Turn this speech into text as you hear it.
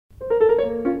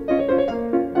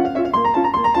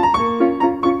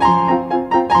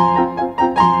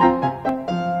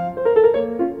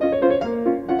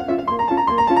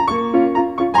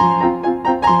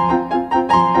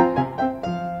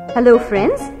Hello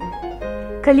friends,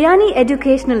 Kalyani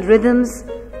Educational Rhythms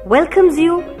welcomes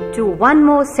you to one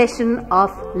more session of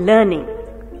learning.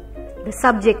 The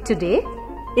subject today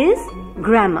is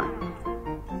grammar.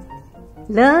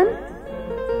 Learn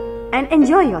and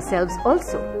enjoy yourselves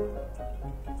also.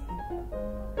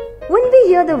 When we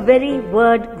hear the very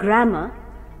word grammar,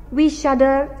 we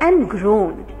shudder and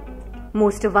groan.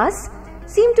 Most of us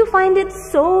seem to find it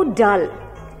so dull.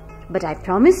 But I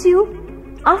promise you,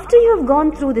 after you have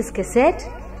gone through this cassette,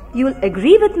 you will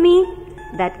agree with me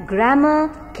that grammar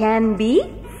can be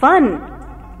fun.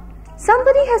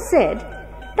 Somebody has said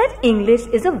that English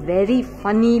is a very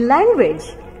funny language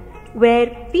where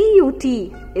PUT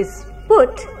is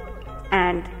put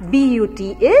and BUT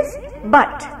is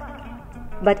but.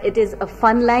 But it is a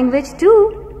fun language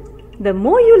too. The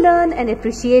more you learn and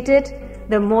appreciate it,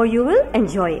 the more you will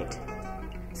enjoy it.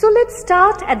 So let's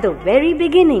start at the very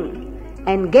beginning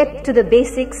and get to the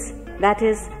basics, that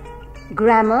is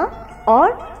grammar,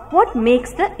 or what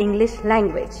makes the English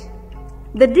language.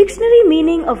 The dictionary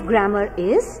meaning of grammar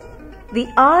is the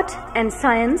art and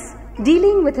science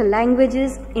dealing with a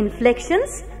language's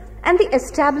inflections and the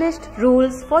established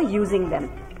rules for using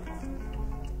them.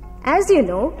 As you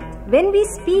know, when we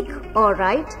speak or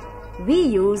write, we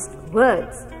use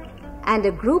words, and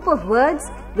a group of words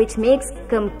which makes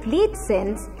complete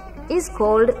sense is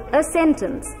called a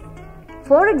sentence.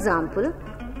 For example,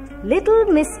 Little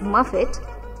Miss Muffet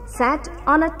sat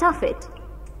on a tuffet.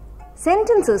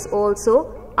 Sentences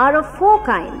also are of four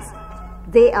kinds.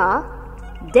 They are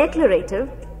declarative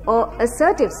or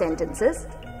assertive sentences,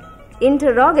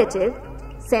 interrogative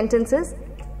sentences,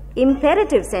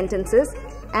 imperative sentences,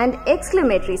 and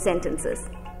exclamatory sentences.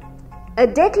 A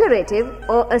declarative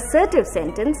or assertive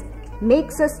sentence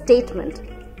makes a statement.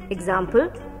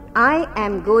 Example, I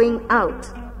am going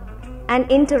out. An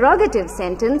interrogative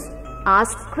sentence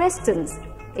asks questions.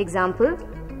 Example,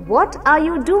 what are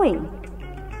you doing?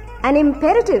 An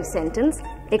imperative sentence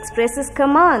expresses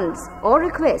commands or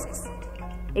requests.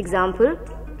 Example,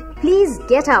 please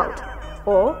get out,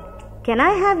 or can I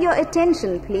have your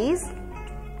attention please?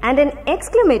 And an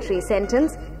exclamatory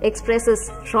sentence expresses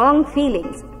strong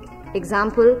feelings.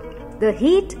 Example, the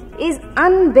heat is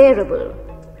unbearable.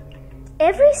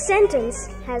 Every sentence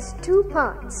has two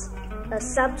parts, a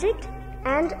subject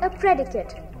and a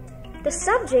predicate. The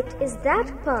subject is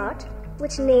that part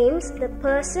which names the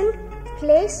person,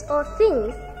 place or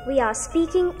thing we are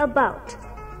speaking about.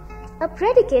 A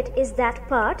predicate is that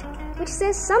part which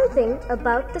says something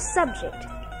about the subject.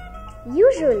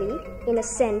 Usually, in a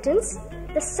sentence,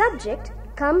 the subject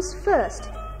comes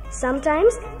first,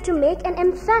 sometimes to make an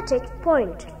emphatic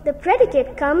point. The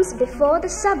predicate comes before the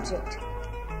subject.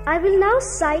 I will now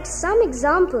cite some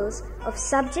examples of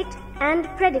subject and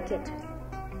predicate.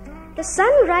 The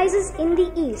sun rises in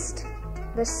the east.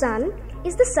 The sun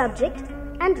is the subject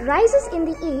and rises in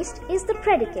the east is the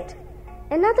predicate.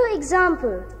 Another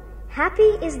example,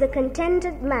 happy is the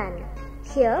contented man.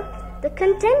 Here, the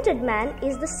contented man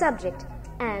is the subject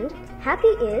and happy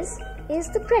is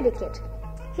the predicate.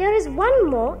 Here is one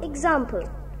more example.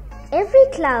 Every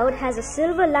cloud has a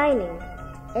silver lining.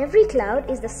 Every cloud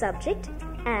is the subject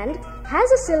and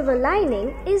has a silver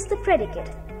lining is the predicate.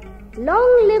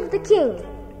 Long live the king.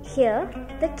 Here,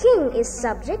 the king is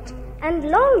subject and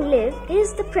long live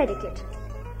is the predicate.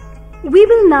 We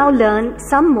will now learn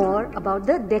some more about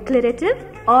the declarative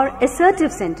or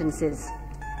assertive sentences.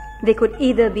 They could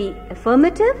either be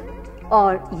affirmative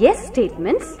or yes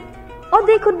statements, or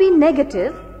they could be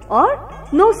negative or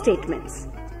no statements.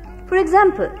 For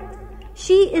example,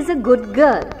 she is a good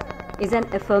girl is an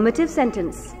affirmative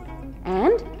sentence,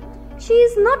 and she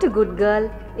is not a good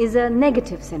girl is a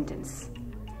negative sentence.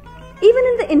 Even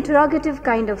in the interrogative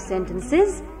kind of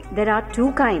sentences, there are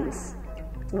two kinds.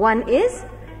 One is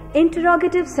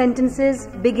interrogative sentences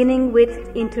beginning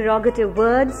with interrogative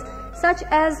words such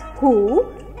as who,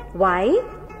 why,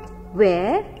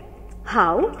 where,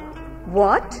 how,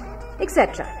 what,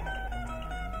 etc.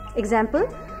 Example,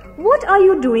 what are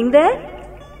you doing there?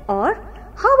 Or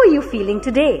how are you feeling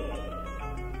today?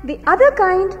 The other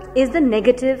kind is the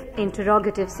negative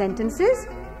interrogative sentences.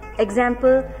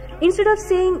 Example, instead of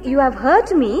saying you have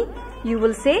hurt me, you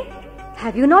will say,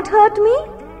 have you not hurt me?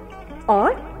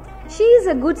 Or, she is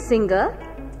a good singer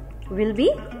will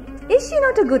be, is she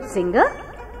not a good singer?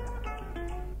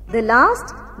 The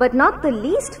last but not the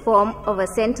least form of a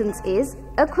sentence is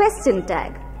a question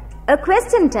tag. A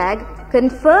question tag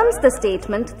confirms the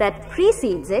statement that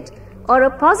precedes it, or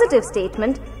a positive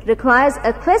statement requires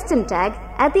a question tag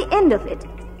at the end of it.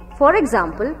 For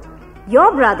example,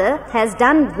 your brother has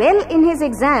done well in his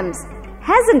exams,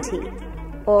 hasn't he?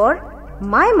 Or,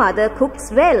 my mother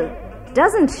cooks well,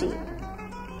 doesn't she?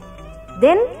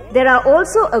 Then there are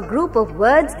also a group of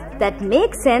words that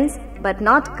make sense but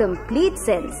not complete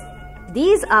sense.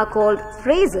 These are called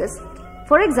phrases.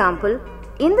 For example,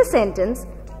 in the sentence,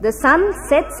 the sun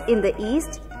sets in the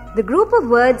east, the group of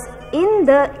words in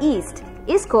the east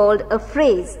is called a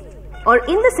phrase. Or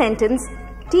in the sentence,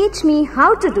 teach me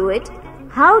how to do it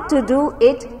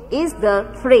is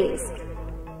the phrase.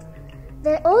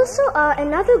 There also are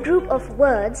another group of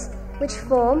words which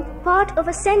form part of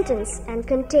a sentence and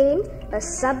contain a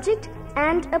subject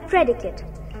and a predicate.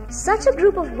 Such a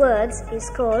group of words is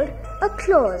called a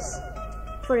clause.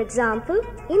 For example,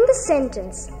 in the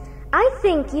sentence, I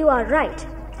think you are right.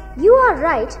 You are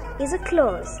right is a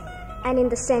clause. And in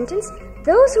the sentence,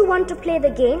 those who want to play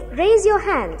the game, raise your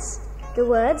hands. The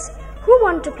words, who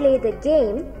want to play the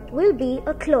game, will be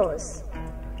a clause.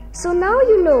 So now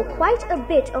you know quite a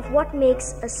bit of what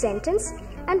makes a sentence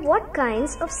and what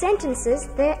kinds of sentences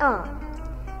there are.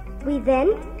 We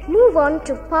then move on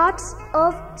to parts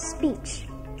of speech.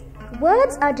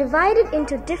 Words are divided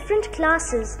into different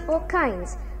classes or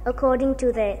kinds according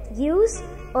to their use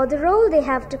or the role they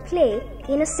have to play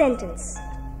in a sentence.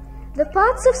 The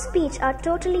parts of speech are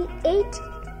totally 8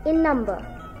 in number.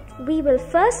 We will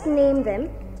first name them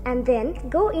and then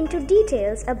go into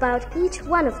details about each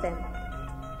one of them.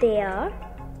 They are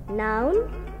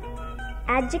noun,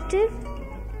 adjective,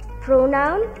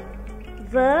 pronoun,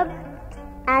 verb,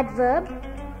 adverb,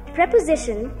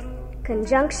 preposition,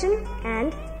 conjunction,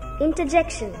 and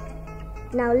interjection.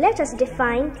 Now let us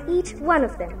define each one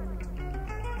of them.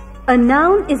 A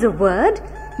noun is a word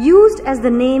used as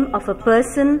the name of a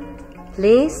person,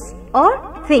 place,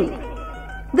 or thing.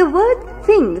 The word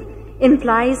thing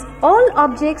implies all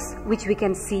objects which we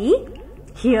can see,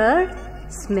 hear,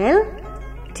 smell,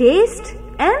 taste,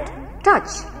 and touch.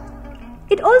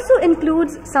 It also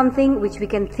includes something which we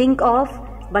can think of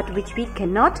but which we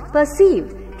cannot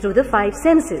perceive through the 5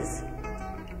 senses.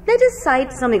 Let us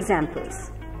cite some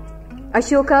examples.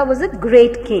 Ashoka was a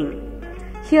great king.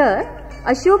 Here,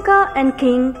 Ashoka and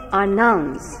king are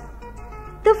nouns.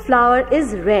 The flower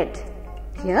is red.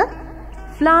 Here,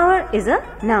 flower is a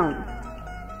noun.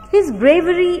 His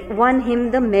bravery won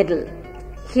him the medal.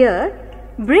 Here,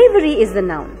 bravery is the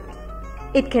noun.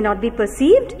 It cannot be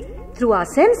perceived through our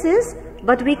senses,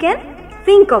 but we can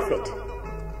think of it.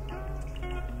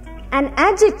 An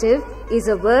adjective is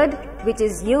a word which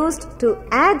is used to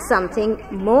add something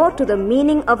more to the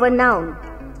meaning of a noun.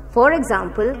 For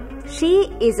example,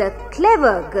 she is a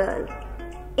clever girl.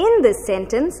 In this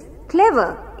sentence,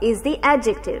 clever is the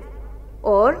adjective.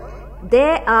 Or,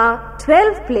 there are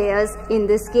 12 players in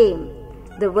this game.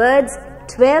 The words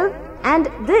 12 and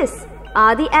this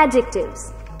are the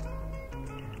adjectives.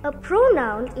 A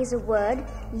pronoun is a word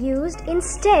used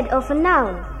instead of a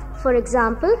noun. For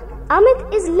example,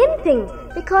 Amit is limping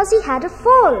because he had a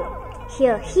fall.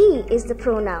 Here, he is the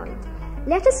pronoun.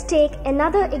 Let us take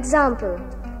another example.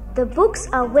 The books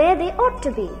are where they ought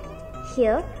to be.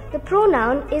 Here, the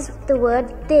pronoun is the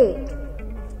word they.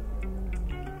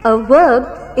 A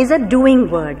verb is a doing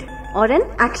word or an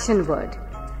action word,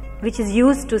 which is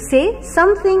used to say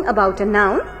something about a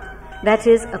noun, that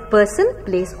is, a person,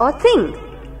 place, or thing.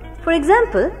 For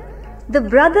example, the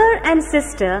brother and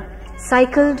sister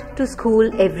cycled to school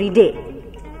every day.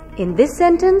 In this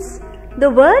sentence, the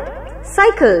word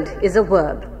cycled is a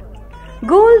verb.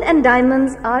 Gold and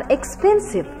diamonds are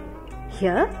expensive.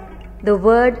 Here, the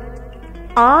word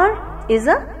are is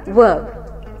a verb.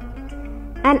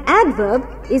 An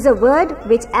adverb is a word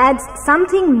which adds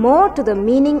something more to the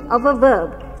meaning of a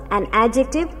verb, an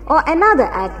adjective or another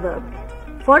adverb.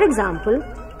 For example,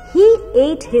 he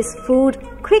ate his food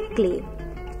quickly.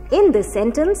 In this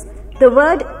sentence, the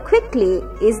word quickly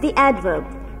is the adverb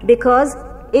because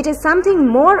it is something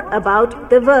more about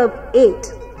the verb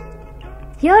ate.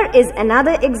 Here is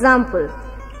another example.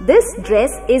 This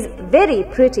dress is very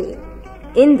pretty.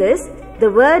 In this, the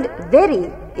word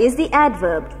very is the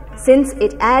adverb since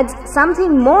it adds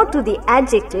something more to the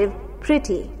adjective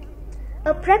pretty.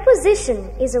 A preposition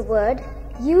is a word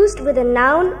used with a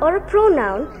noun or a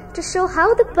pronoun to show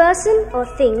how the person or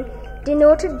thing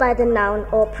denoted by the noun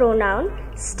or pronoun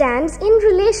stands in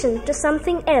relation to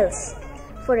something else.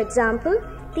 For example,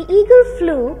 the eagle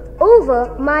flew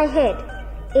over my head.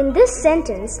 In this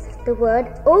sentence, the word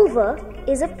over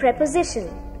is a preposition.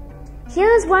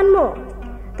 Here's one more.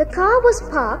 The car was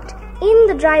parked in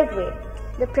the driveway.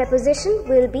 The preposition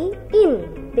will be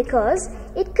in because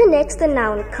it connects the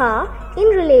noun car in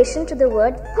relation to the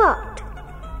word parked.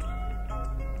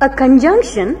 A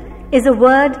conjunction is a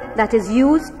word that is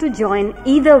used to join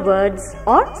either words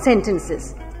or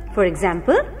sentences. For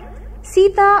example,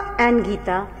 Sita and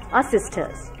Geeta are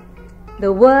sisters.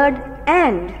 The word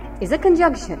and is a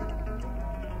conjunction.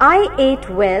 I ate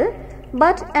well,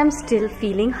 but am still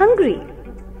feeling hungry.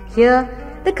 Here,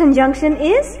 the conjunction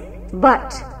is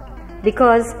but,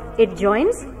 because it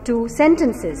joins two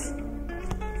sentences.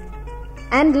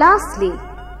 And lastly,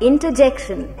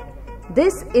 interjection.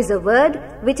 This is a word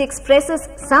which expresses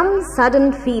some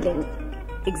sudden feeling.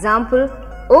 Example,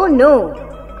 oh no,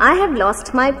 I have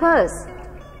lost my purse.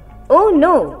 Oh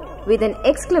no, with an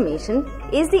exclamation,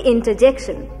 is the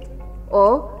interjection.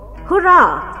 Or,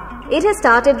 hurrah, it has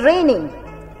started raining.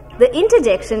 The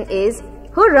interjection is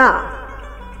hurrah.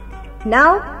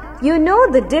 Now, you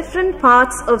know the different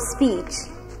parts of speech.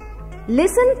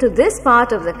 Listen to this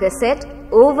part of the cassette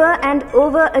over and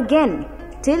over again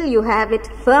till you have it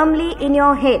firmly in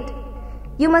your head.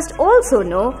 You must also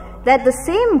know that the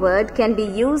same word can be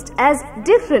used as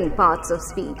different parts of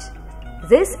speech.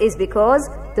 This is because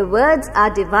the words are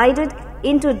divided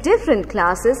into different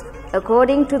classes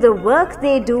according to the work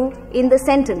they do in the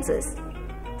sentences.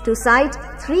 To cite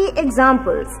 3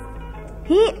 examples,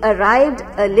 he arrived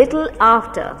a little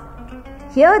after.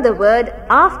 Here the word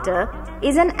after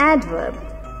is an adverb.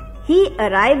 He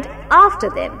arrived after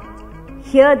them.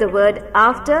 Here the word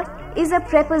after is a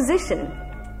preposition.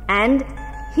 And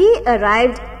he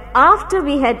arrived after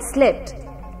we had slept.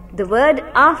 The word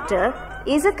after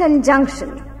is a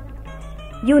conjunction.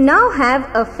 You now have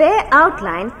a fair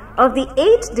outline of the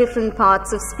 8 different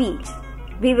parts of speech.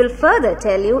 We will further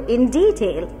tell you in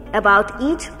detail about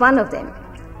each one of them.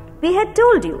 We had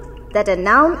told you that a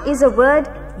noun is a word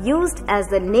used as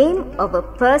the name of a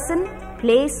person,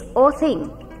 place or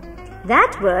thing.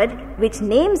 That word which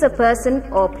names a person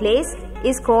or place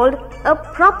is called a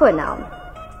proper noun.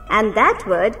 And that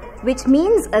word which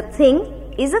means a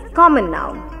thing is a common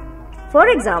noun. For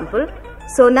example,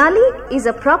 Sonali is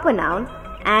a proper noun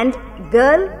and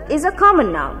girl is a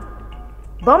common noun.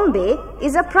 Bombay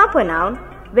is a proper noun,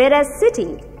 whereas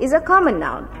city is a common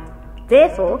noun.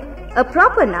 Therefore, a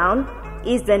proper noun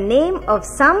is the name of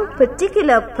some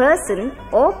particular person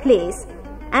or place,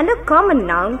 and a common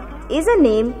noun is a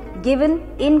name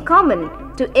given in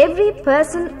common to every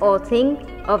person or thing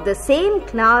of the same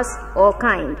class or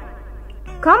kind.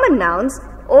 Common nouns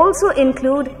also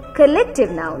include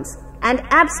collective nouns and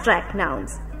abstract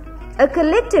nouns. A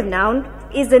collective noun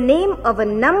is the name of a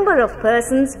number of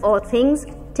persons or things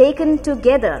taken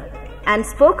together and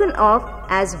spoken of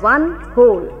as one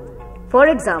whole. For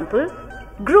example,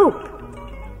 group,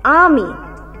 army,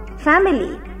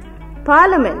 family,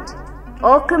 parliament,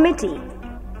 or committee.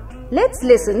 Let's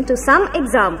listen to some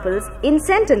examples in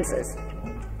sentences.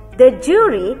 The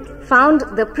jury found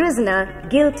the prisoner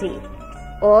guilty,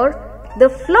 or the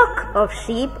flock of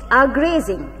sheep are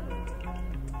grazing.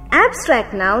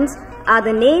 Abstract nouns are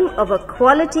the name of a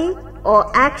quality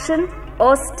or action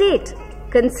or state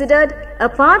considered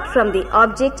apart from the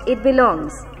object it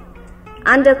belongs.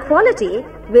 Under quality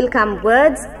will come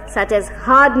words such as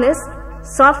hardness,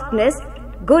 softness,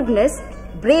 goodness,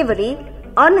 bravery,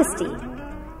 honesty.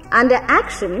 Under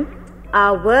action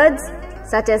are words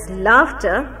such as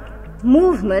laughter,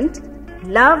 movement,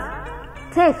 love,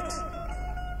 theft.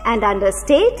 And under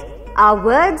state are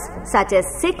words such as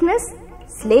sickness,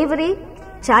 slavery,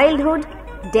 childhood,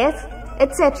 death,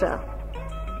 etc.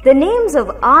 The names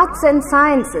of arts and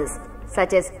sciences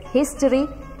such as history,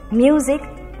 music,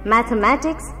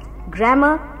 mathematics,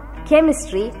 grammar,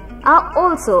 chemistry are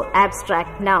also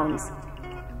abstract nouns.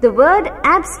 The word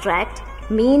abstract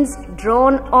means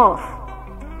drawn off.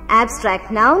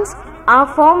 Abstract nouns are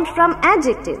formed from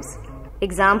adjectives.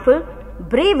 Example,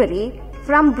 bravery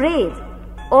from brave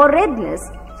or redness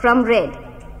from red.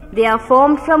 They are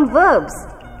formed from verbs.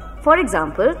 For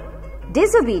example,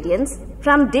 disobedience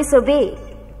from disobey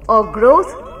or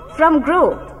growth from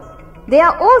grow. They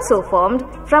are also formed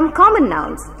from common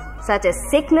nouns such as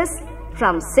sickness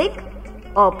from sick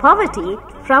or poverty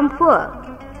from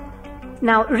poor.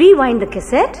 Now rewind the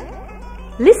cassette.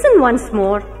 Listen once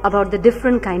more about the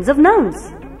different kinds of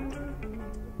nouns.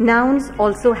 Nouns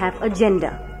also have a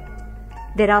gender.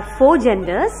 There are 4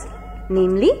 genders,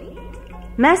 namely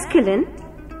masculine,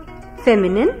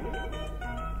 feminine,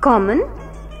 common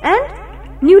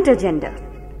and neuter gender.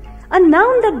 A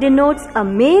noun that denotes a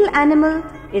male animal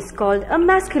is called a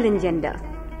masculine gender,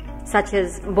 such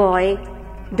as boy,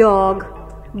 dog,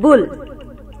 bull.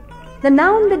 The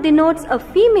noun that denotes a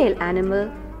female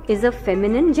animal is a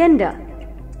feminine gender.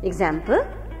 Example,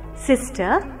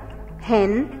 sister,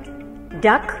 hen,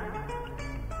 duck.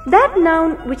 That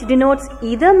noun which denotes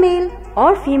either male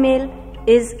or female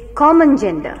is common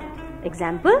gender.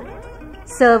 Example,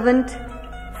 servant,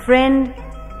 friend,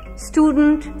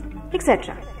 student,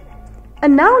 etc. A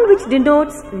noun which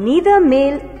denotes neither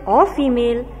male or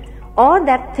female or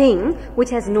that thing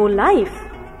which has no life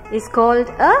is called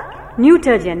a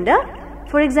neuter gender.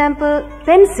 For example,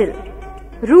 pencil,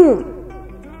 room,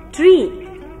 tree,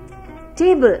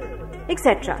 table,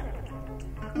 etc.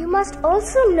 You must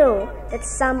also know that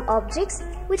some objects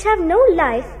which have no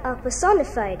life are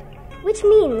personified, which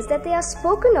means that they are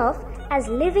spoken of as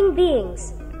living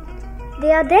beings.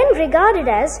 They are then regarded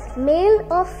as male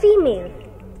or female.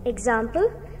 Example,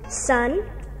 sun,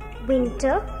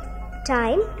 winter,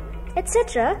 time,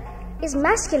 etc. is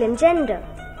masculine gender.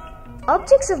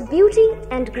 Objects of beauty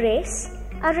and grace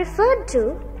are referred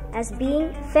to as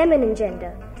being feminine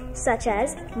gender, such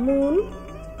as moon,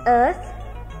 earth,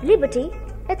 liberty,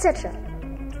 etc.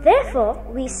 Therefore,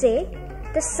 we say,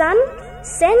 the sun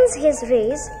sends his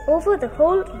rays over the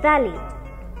whole valley,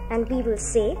 and we will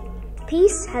say,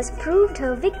 peace has proved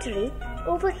her victory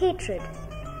over hatred.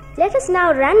 Let us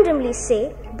now randomly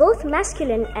say both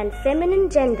masculine and feminine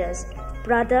genders: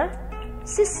 brother,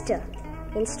 sister,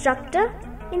 instructor,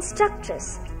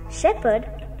 instructress, shepherd,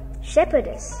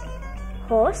 shepherdess,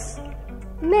 horse,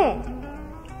 mare,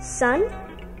 son,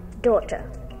 daughter,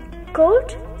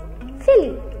 colt,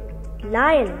 filly,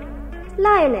 lion,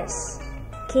 lioness,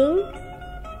 king,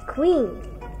 queen,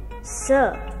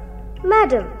 sir,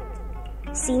 madam,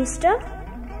 seamster,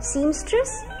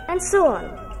 seamstress, and so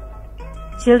on.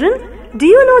 Children, do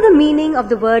you know the meaning of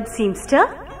the word seamster?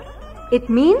 It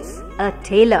means a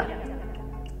tailor.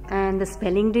 And the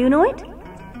spelling, do you know it?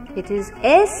 It is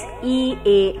S-E-A-M-S-T-E-R,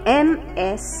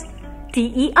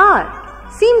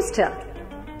 seamster.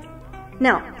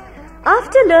 Now,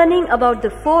 after learning about the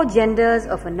 4 genders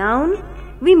of a noun,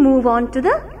 we move on to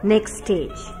the next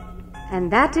stage,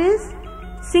 and that is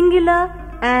singular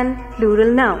and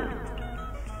plural noun.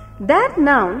 That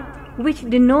noun which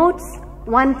denotes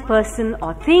one person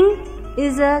or thing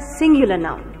is a singular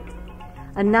noun.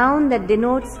 A noun that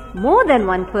denotes more than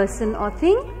one person or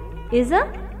thing is a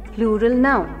plural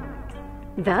noun.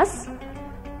 Thus,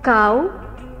 cow,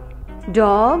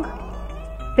 dog,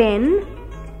 pen,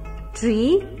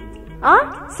 tree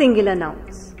are singular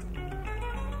nouns.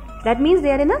 That means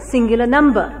they are in a singular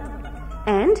number.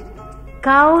 And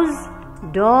cows,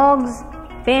 dogs,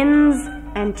 pens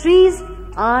and trees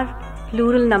are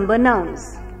plural number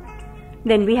nouns.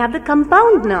 Then we have the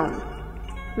compound noun,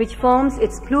 which forms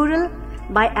its plural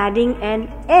by adding an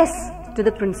S to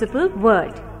the principal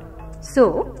word.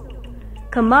 So,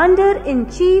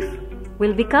 commander-in-chief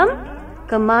will become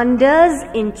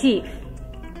commanders-in-chief,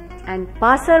 and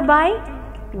passer-by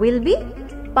will be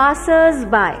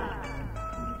passers-by,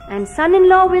 and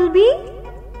son-in-law will be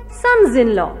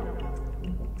sons-in-law.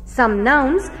 Some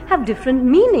nouns have different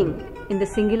meaning in the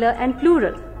singular and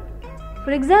plural.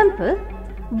 For example,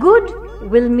 good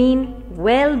will mean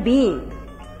well-being,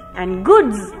 and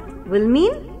goods will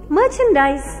mean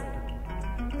merchandise.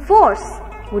 Force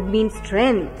would mean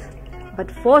strength,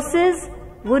 but forces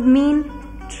would mean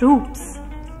troops.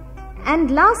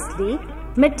 And lastly,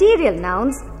 material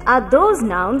nouns are those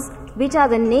nouns which are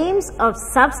the names of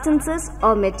substances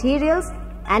or materials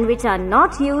and which are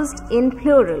not used in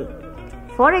plural.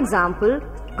 For example,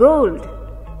 gold,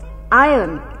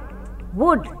 iron,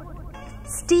 wood,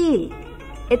 steel,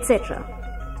 etc.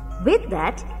 With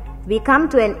that, we come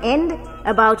to an end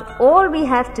about all we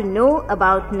have to know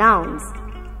about nouns.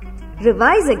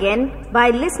 Revise again by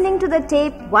listening to the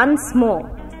tape once more.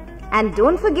 And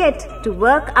don't forget to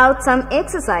work out some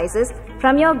exercises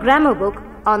from your grammar book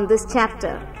on this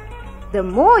chapter. The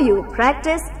more you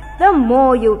practice, the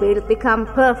more you will become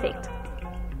perfect.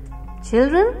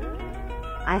 Children,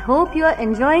 I hope you are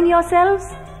enjoying yourselves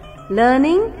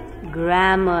learning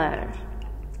grammar.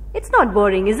 It's not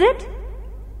boring, is it?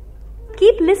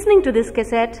 Keep listening to this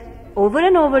cassette over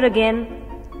and over again,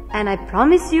 and I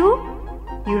promise you,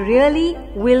 you really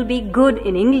will be good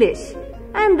in English.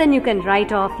 And then you can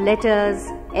write off letters,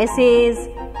 essays,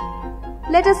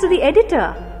 letters to the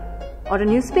editor or a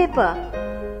newspaper,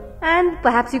 and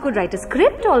perhaps you could write a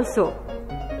script also.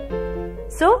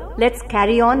 So let's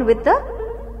carry on with the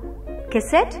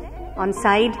cassette on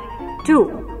side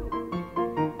 2.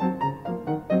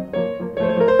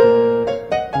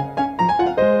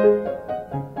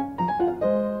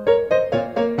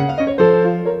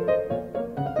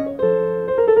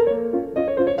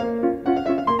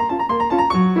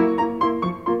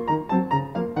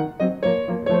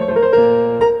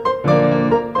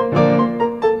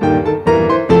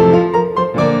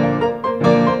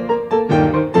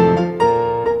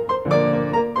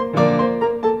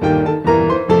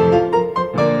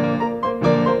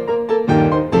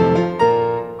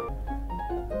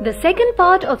 The second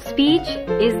part of speech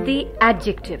is the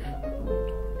adjective.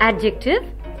 Adjective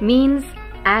means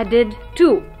added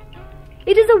to.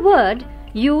 It is a word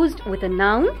used with a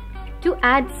noun to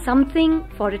add something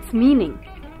for its meaning.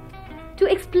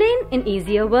 To explain in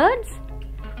easier words,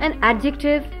 an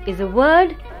adjective is a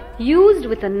word used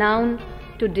with a noun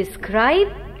to describe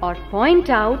or point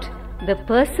out the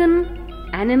person,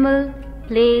 animal,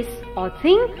 place or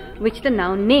thing which the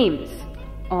noun names,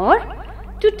 or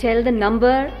to tell the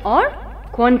number or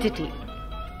quantity.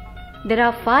 There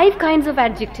are 5 kinds of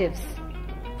adjectives.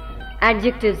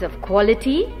 Adjectives of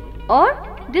quality or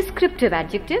descriptive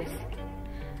adjectives,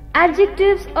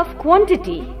 adjectives of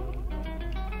quantity,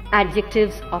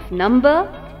 adjectives of number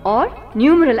or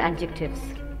numeral adjectives,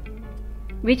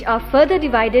 which are further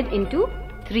divided into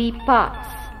 3 parts,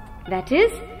 that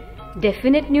is,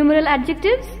 definite numeral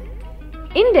adjectives,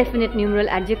 indefinite numeral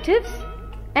adjectives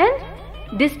and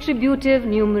distributive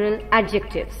numeral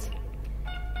adjectives.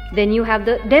 Then you have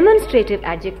the demonstrative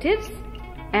adjectives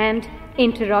and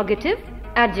interrogative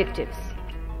adjectives.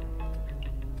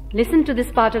 Listen to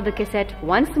this part of the cassette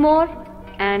once more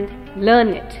and learn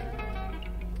it.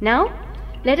 Now,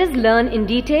 let us learn in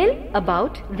detail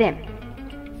about them.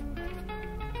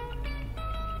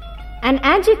 An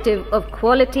adjective of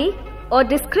quality or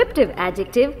descriptive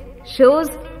adjective shows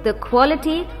the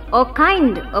quality or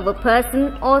kind of a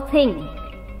person or thing.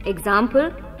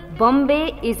 Example,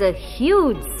 Bombay is a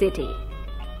huge city.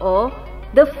 Or,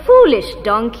 the foolish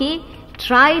donkey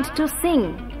tried to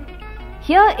sing.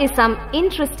 Here is some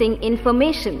interesting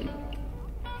information.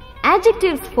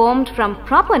 Adjectives formed from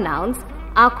proper nouns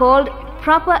are called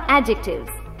proper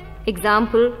adjectives.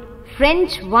 Example,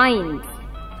 French wines,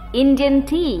 Indian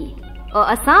tea or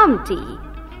Assam tea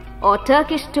or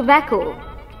Turkish tobacco.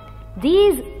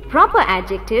 These proper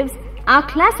adjectives are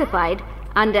classified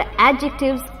under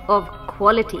adjectives of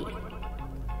quality.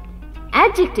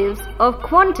 Adjectives of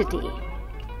quantity.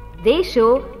 They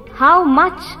show how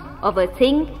much of a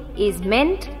thing is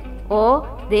meant, or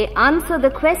they answer the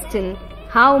question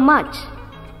how much.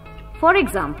 For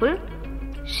example,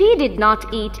 she did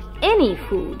not eat any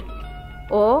food,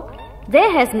 or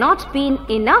there has not been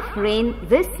enough rain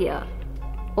this year,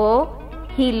 or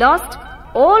he lost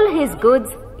all his goods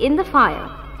in the fire.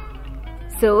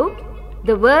 So,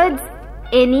 the words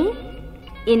any,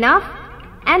 enough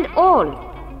and all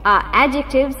are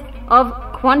adjectives of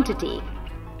quantity.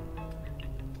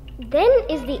 Then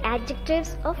is the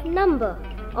adjectives of number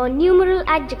or numeral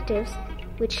adjectives,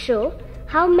 which show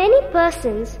how many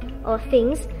persons or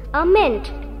things are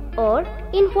meant, or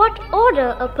in what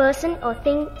order a person or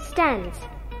thing stands.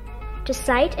 To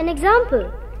cite an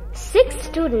example, 6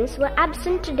 students were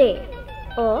absent today,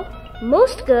 or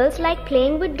most girls like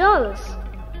playing with dolls,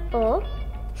 or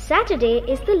Saturday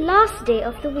is the last day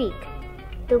of the week.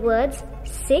 The words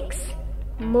 6,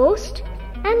 most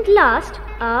and last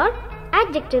are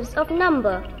adjectives of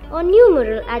number or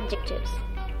numeral adjectives.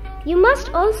 You must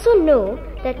also know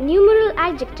that numeral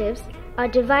adjectives are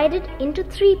divided into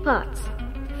 3 parts.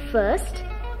 First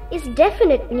is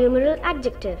definite numeral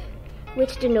adjective,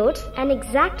 which denotes an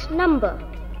exact number.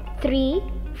 3,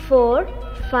 4,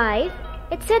 5,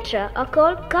 etc. are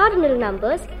called cardinal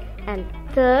numbers, and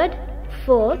 3rd,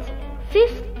 4th,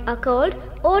 5th are called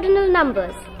ordinal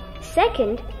numbers.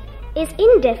 Second is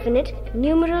indefinite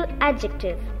numeral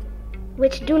adjective,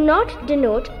 which do not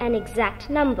denote an exact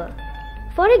number.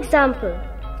 For example,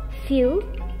 few,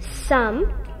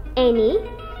 some, any,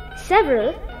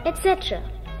 several, etc.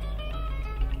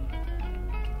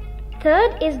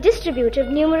 Third is distributive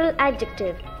numeral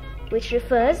adjective, which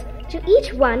refers to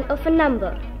each one of a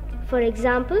number. For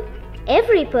example,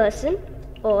 every person,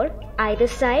 or either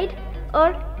side,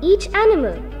 or each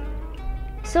animal.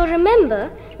 So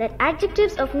remember that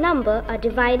adjectives of number are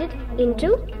divided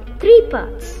into 3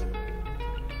 parts.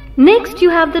 Next, you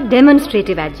have the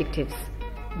demonstrative adjectives,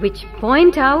 which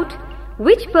point out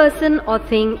which person or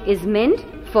thing is meant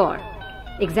for.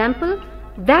 Example,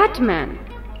 that man,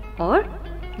 or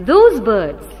those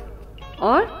birds,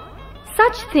 or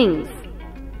such things.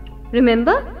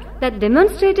 Remember that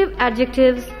demonstrative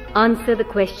adjectives answer the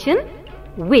question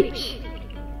which.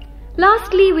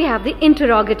 Lastly, we have the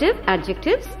interrogative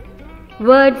adjectives.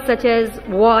 Words such as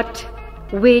what,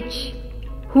 which,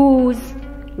 whose,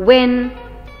 when,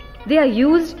 they are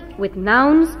used with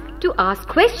nouns to ask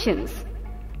questions,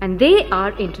 and they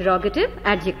are interrogative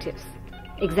adjectives.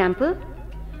 Example,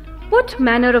 what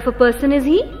manner of a person is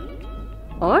he?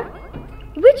 Or,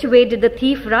 which way did the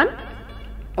thief run?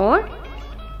 Or,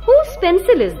 whose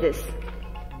pencil is this?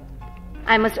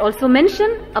 I must also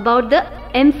mention about the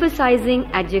emphasizing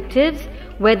adjectives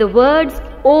where the words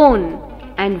own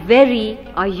and very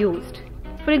are used.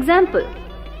 For example,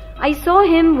 I saw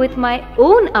him with my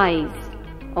own eyes,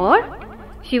 or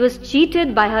she was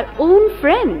cheated by her own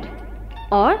friend,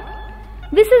 or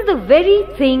this is the very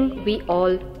thing we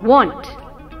all want.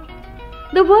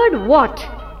 The word what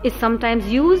is sometimes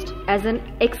used as an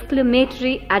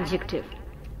exclamatory adjective.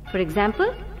 For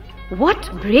example, what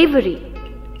bravery,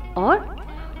 or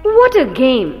what a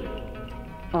game,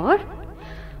 or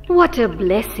what a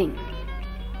blessing.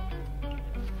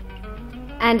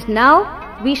 And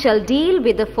now we shall deal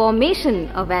with the formation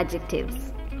of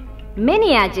adjectives.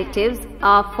 Many adjectives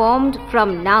are formed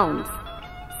from nouns,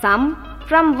 some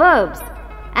from verbs,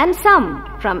 and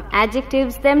some from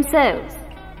adjectives themselves.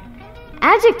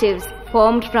 Adjectives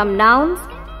formed from nouns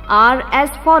are as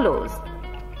follows: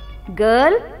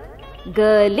 girl,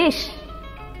 girlish;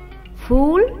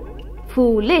 fool,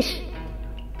 foolish;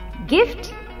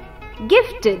 gift,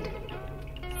 gifted;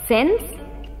 sense,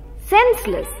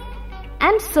 senseless,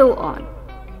 and so on.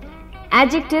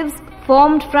 Adjectives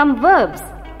formed from verbs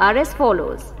are as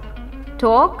follows: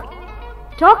 talk,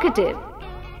 talkative;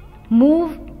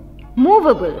 move,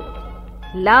 movable;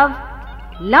 love,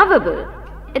 lovable,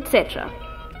 etc.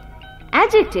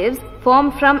 Adjectives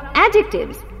formed from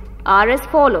adjectives are as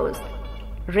follows: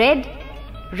 red,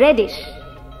 reddish;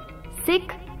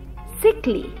 sick,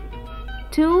 sickly;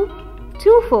 two,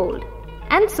 twofold,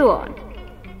 and so on.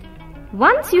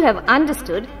 Once you have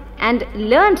understood and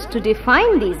learnt to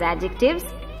define these adjectives,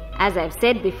 as I've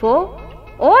said before,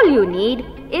 all you need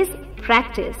is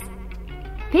practice.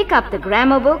 Pick up the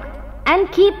grammar book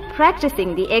and keep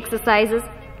practicing the exercises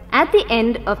at the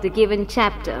end of the given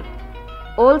chapter.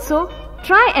 Also,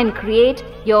 try and create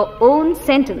your own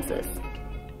sentences.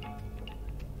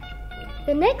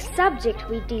 The next subject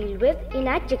we deal with in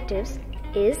adjectives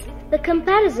is the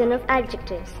comparison of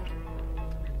adjectives.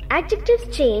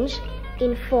 Adjectives change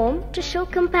in form to show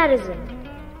comparison.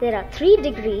 There are 3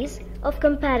 degrees of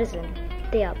comparison.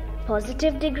 They are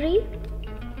positive degree,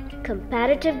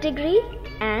 comparative degree,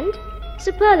 and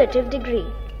superlative degree.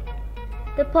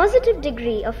 The positive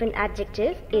degree of an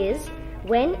adjective is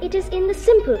when it is in the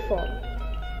simple form,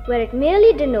 where it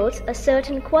merely denotes a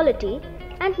certain quality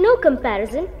and no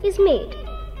comparison is made.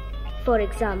 For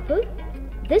example,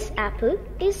 this apple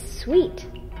is sweet.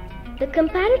 The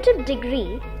comparative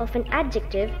degree of an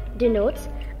adjective denotes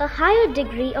a higher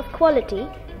degree of quality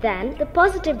than the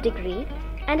positive degree,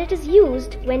 and it is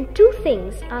used when 2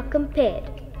 things are compared.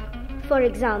 For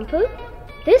example,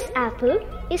 this apple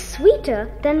is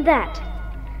sweeter than that.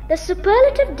 The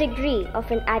superlative degree of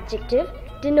an adjective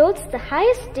denotes the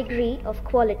highest degree of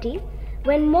quality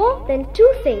when more than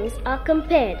 2 things are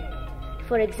compared.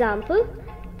 For example,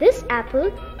 this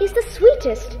apple is the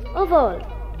sweetest of all.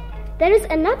 There is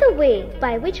another way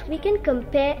by which we can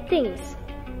compare things.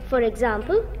 For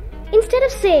example, instead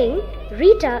of saying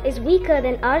Rita is weaker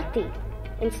than Aarti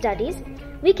in studies,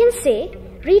 we can say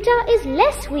Rita is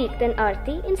less weak than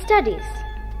Aarti in studies.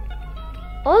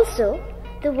 Also,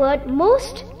 the word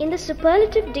most in the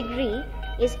superlative degree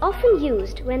is often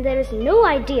used when there is no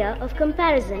idea of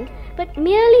comparison but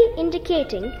merely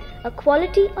indicating a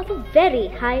quality of a very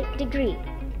high degree.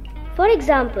 For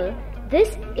example,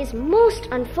 this is most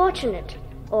unfortunate,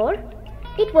 or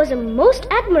it was a most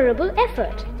admirable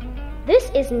effort. This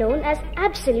is known as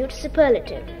absolute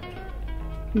superlative.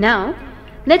 Now,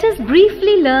 let us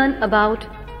briefly learn about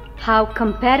how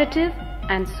comparative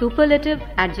and superlative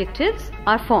adjectives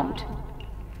are formed.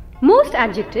 Most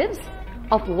adjectives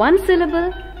of one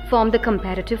syllable form the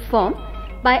comparative form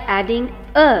by adding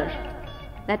er,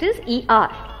 that is er,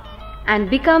 and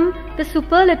become the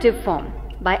superlative form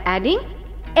by adding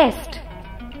est,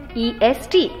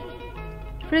 est.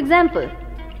 For example,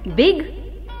 big,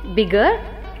 bigger,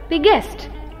 biggest,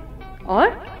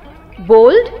 or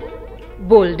bold,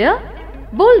 bolder,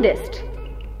 boldest.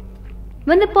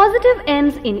 When the positive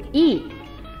ends in e,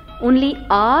 only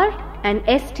r and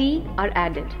st are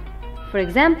added. For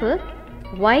example,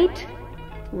 white,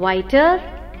 whiter,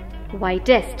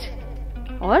 whitest,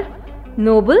 or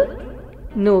noble,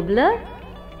 nobler,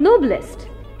 noblest.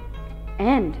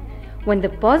 And when the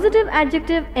positive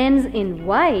adjective ends in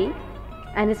y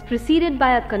and is preceded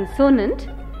by a consonant,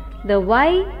 the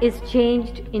y is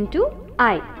changed into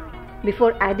I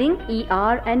before adding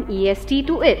er and est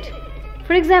to it.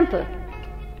 For example,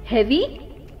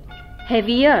 heavy,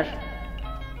 heavier,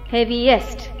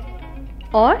 heaviest,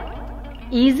 or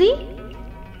easy,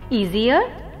 easier,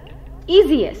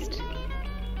 easiest.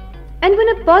 And when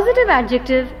a positive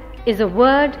adjective is a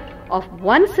word of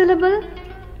one syllable,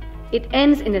 it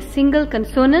ends in a single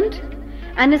consonant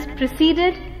and is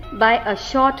preceded by a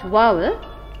short vowel,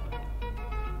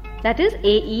 that is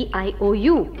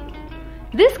A-E-I-O-U.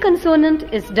 This consonant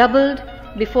is doubled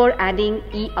before adding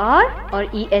er or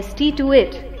est to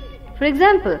it. For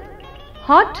example,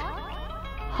 hot,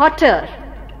 hotter,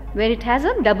 where it has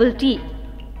a double T.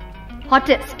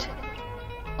 Hottest.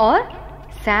 Or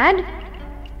sad,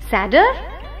 sadder,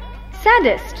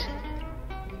 saddest.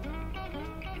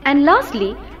 And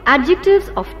lastly, adjectives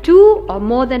of 2 or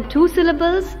more than 2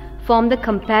 syllables form the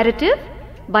comparative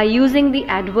by using the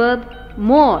adverb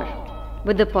more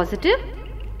with the positive,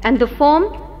 and the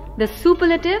form the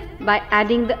superlative by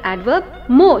adding the adverb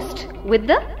most with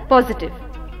the positive.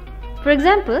 For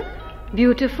example,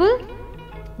 beautiful,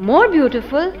 more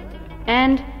beautiful,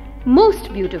 and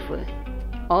most beautiful.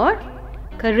 Or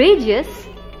courageous,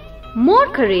 more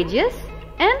courageous,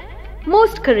 and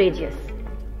most courageous.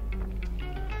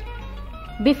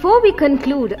 Before we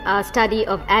conclude our study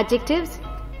of adjectives,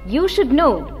 you should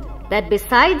know that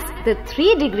besides the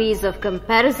 3 degrees of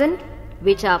comparison,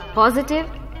 which are positive,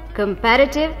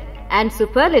 comparative, and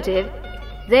superlative,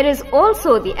 there is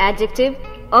also the adjective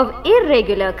of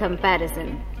irregular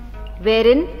comparison,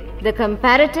 wherein the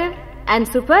comparative and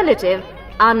superlative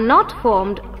are not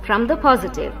formed from the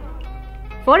positive.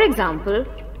 For example,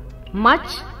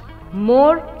 much,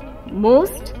 more,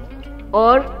 most,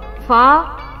 or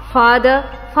far, farther,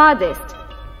 farthest.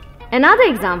 Another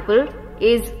example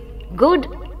is good,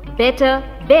 better,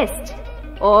 best,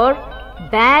 or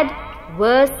bad,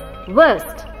 worse,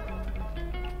 worst.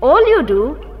 All you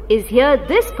do is hear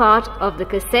this part of the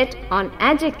cassette on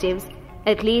adjectives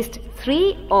at least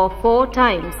 3 or 4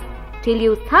 times till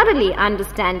you thoroughly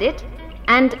understand it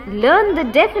and learn the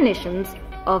definitions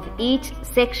of each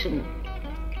section.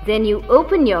 Then you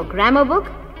open your grammar book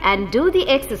and do the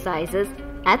exercises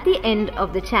at the end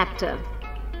of the chapter.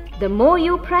 The more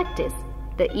you practice,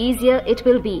 the easier it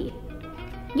will be.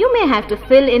 You may have to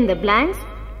fill in the blanks,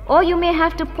 or you may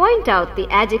have to point out the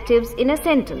adjectives in a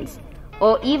sentence,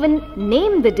 or even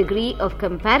name the degree of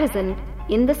comparison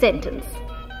in the sentence.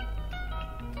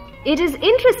 It is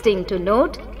interesting to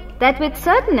note that with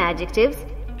certain adjectives,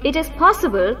 it is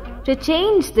possible to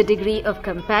change the degree of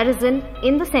comparison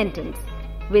in the sentence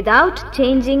without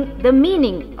changing the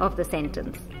meaning of the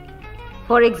sentence.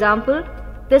 For example,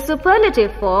 the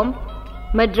superlative form,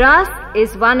 Madras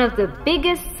is one of the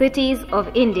biggest cities of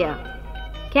India,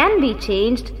 can be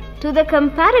changed to the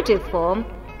comparative form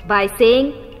by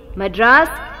saying Madras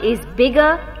is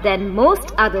bigger than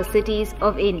most other cities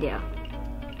of India.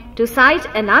 To cite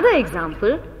another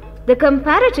example, the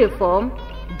comparative form,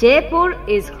 Jaipur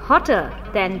is hotter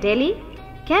than Delhi,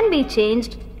 can be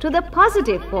changed to the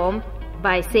positive form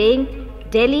by saying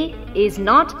Delhi is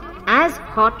not as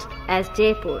hot as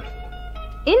Jaipur.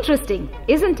 Interesting,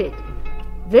 isn't it?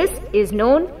 This is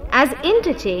known as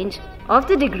interchange of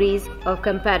the degrees of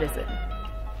comparison.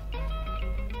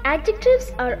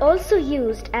 Adjectives are also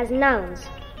used as nouns.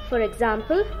 For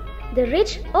example, the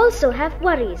rich also have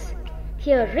worries.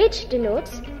 Here rich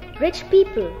denotes rich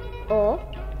people, or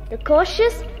the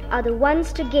cautious are the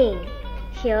ones to gain.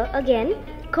 Here again,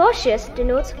 cautious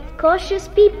denotes cautious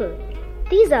people.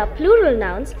 These are plural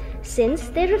nouns since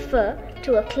they refer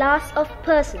to a class of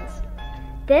persons.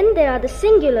 Then there are the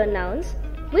singular nouns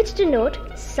which denote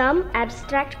some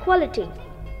abstract quality.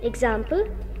 Example,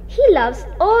 he loves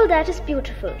all that is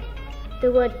beautiful. The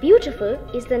word beautiful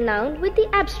is the noun with the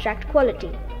abstract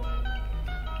quality.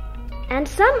 And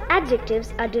some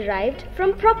adjectives are derived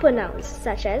from proper nouns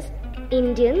such as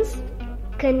Indians,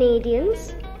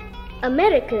 Canadians,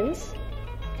 Americans,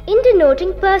 in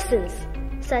denoting persons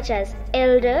such as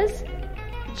elders,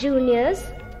 juniors,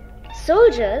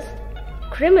 soldiers,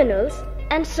 criminals,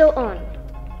 and so on.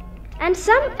 And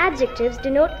some adjectives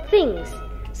denote things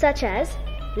such as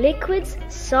liquids,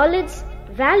 solids,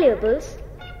 valuables,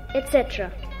 etc.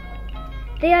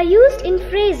 They are used in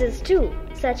phrases too,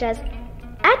 such as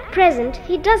at present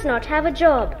he does not have a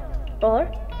job,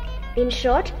 or in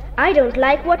short, I don't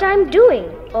like what I'm doing,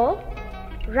 or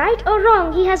right or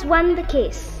wrong, he has won the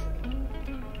case.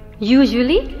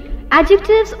 Usually,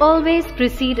 adjectives always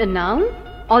precede a noun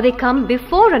or they come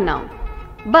before a noun.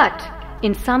 But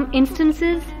in some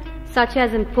instances, such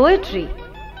as in poetry,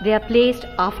 they are placed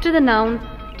after the noun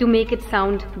to make it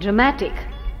sound dramatic.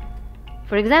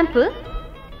 For example,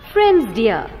 friends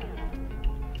dear.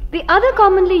 The other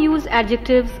commonly used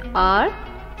adjectives are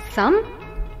some,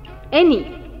 any,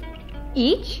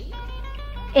 each,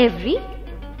 every,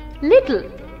 little,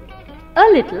 a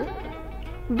little,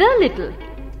 the little,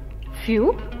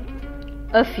 few,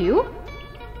 a few,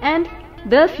 and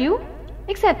the few,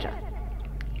 etc.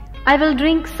 I will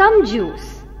drink some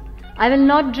juice. I will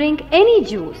not drink any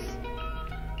juice.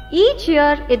 Each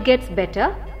year it gets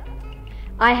better.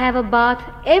 I have a bath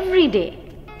every day.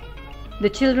 The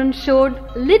children showed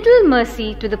little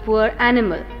mercy to the poor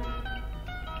animal.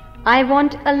 I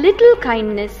want a little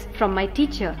kindness from my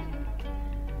teacher.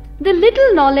 The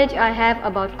little knowledge I have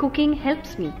about cooking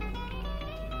helps me.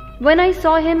 When I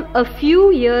saw him a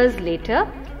few years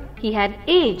later, he had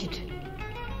aged.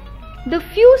 The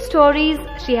few stories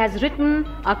she has written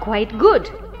are quite good.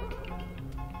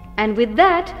 And with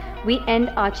that, we end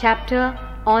our chapter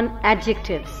on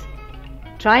adjectives.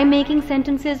 Try making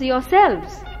sentences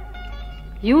yourselves.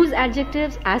 Use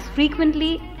adjectives as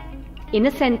frequently in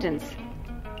a sentence.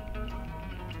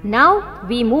 Now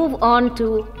we move on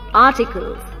to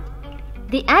articles.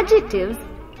 The adjectives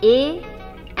a,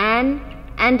 an,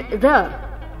 and the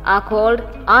are called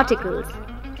articles.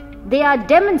 They are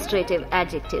demonstrative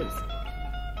adjectives.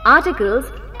 Articles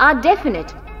are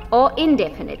definite or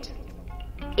indefinite.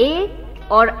 A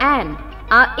or an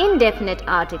are indefinite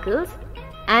articles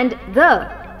and the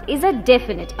is a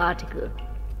definite article.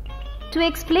 To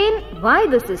explain why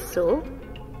this is so,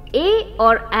 a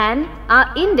or an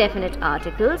are indefinite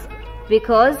articles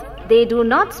because they do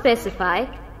not specify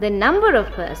the number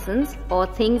of persons or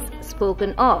things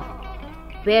spoken of,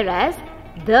 whereas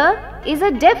the is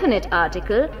a definite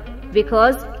article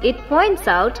because it points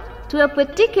out to a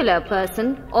particular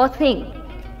person or thing.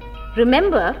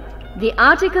 Remember, the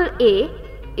article a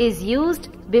is used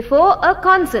before a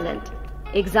consonant.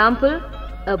 Example,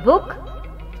 a book,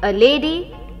 a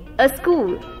lady, a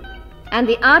school. And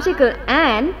the article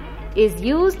an is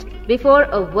used before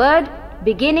a word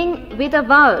beginning with a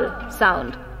vowel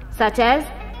sound, such as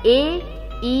a,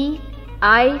 e,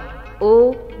 I,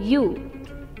 o, u.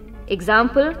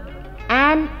 Example,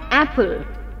 an apple,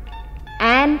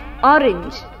 an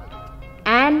orange,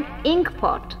 an ink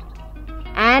pot,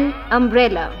 an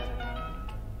umbrella.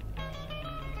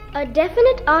 A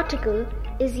definite article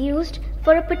is used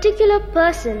for a particular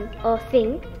person or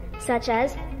thing, such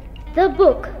as the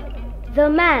book, the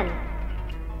man.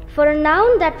 For a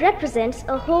noun that represents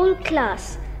a whole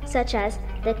class, such as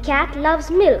the cat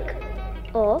loves milk,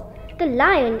 or the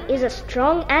lion is a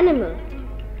strong animal.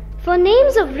 For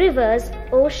names of rivers,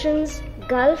 oceans,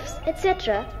 gulfs,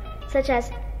 etc., such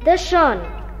as the Shan,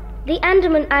 the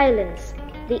Andaman Islands,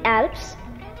 the Alps.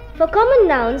 For common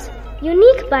nouns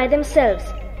unique by themselves,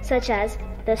 such as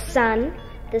the sun,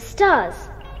 the stars,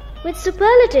 with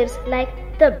superlatives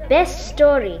like the best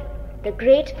story, the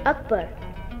great Akbar.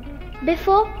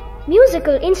 Before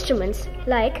musical instruments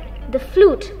like the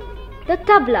flute, the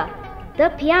tabla, the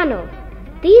piano.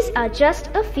 These are just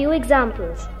a few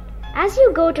examples. As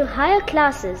you go to higher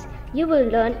classes, you will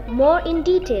learn more in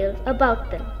detail about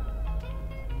them.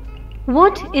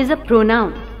 What is a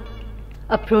pronoun?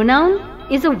 A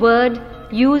pronoun is a word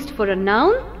used for a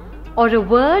noun or a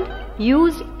word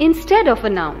used instead of a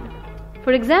noun.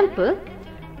 For example,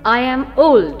 I am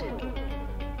old.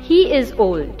 He is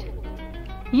old.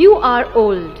 You are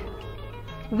old.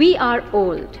 We are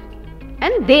old.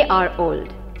 And they are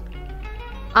old.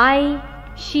 I,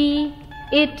 she,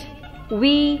 it,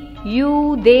 we,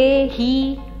 you, they,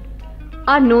 he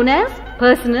are known as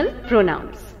personal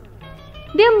pronouns.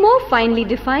 They are more finely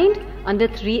defined under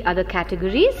three other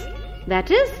categories,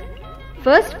 that is,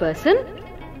 first person,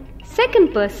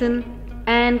 second person,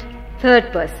 and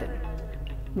third person.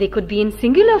 They could be in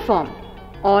singular form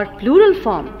or plural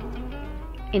form.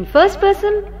 In first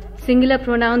person, singular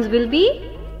pronouns will be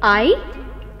I,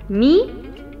 me,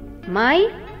 my,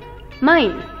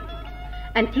 mine.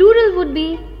 And plural would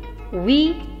be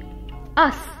we,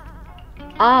 us,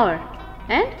 our,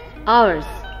 and ours.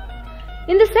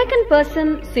 In the second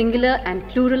person, singular and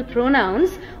plural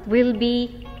pronouns will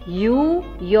be you,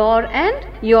 your, and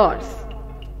yours.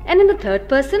 And in the third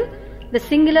person, the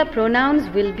singular pronouns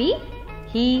will be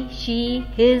he, she,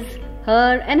 his,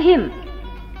 her, and him.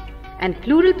 And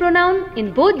plural pronoun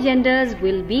in both genders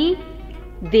will be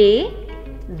they,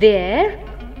 their,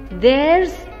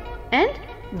 theirs, and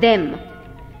them.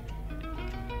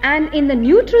 And in the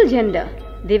neutral gender,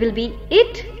 they will be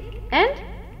it and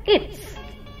its.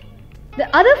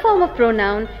 The other form of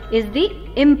pronoun is the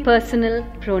impersonal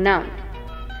pronoun.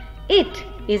 It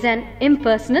is an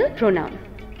impersonal pronoun.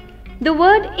 The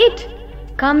word it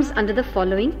comes under the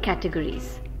following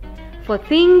categories. For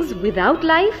things without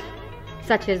life,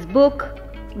 such as book,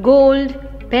 gold,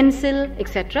 pencil,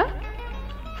 etc.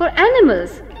 For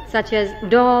animals, such as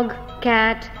dog,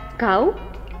 cat, cow.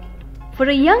 For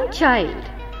a young child,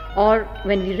 or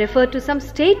when we refer to some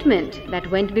statement that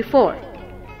went before.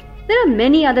 There are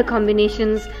many other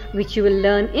combinations which you will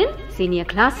learn in senior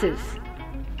classes.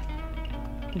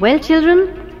 Well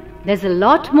children, there's a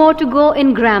lot more to go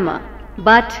in grammar,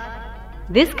 but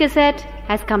this cassette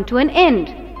has come to an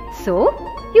end. So,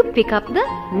 you pick up the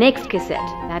next cassette,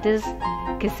 that is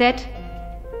cassette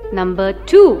number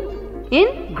 2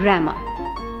 in grammar.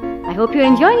 I hope you're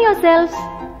enjoying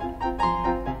yourselves.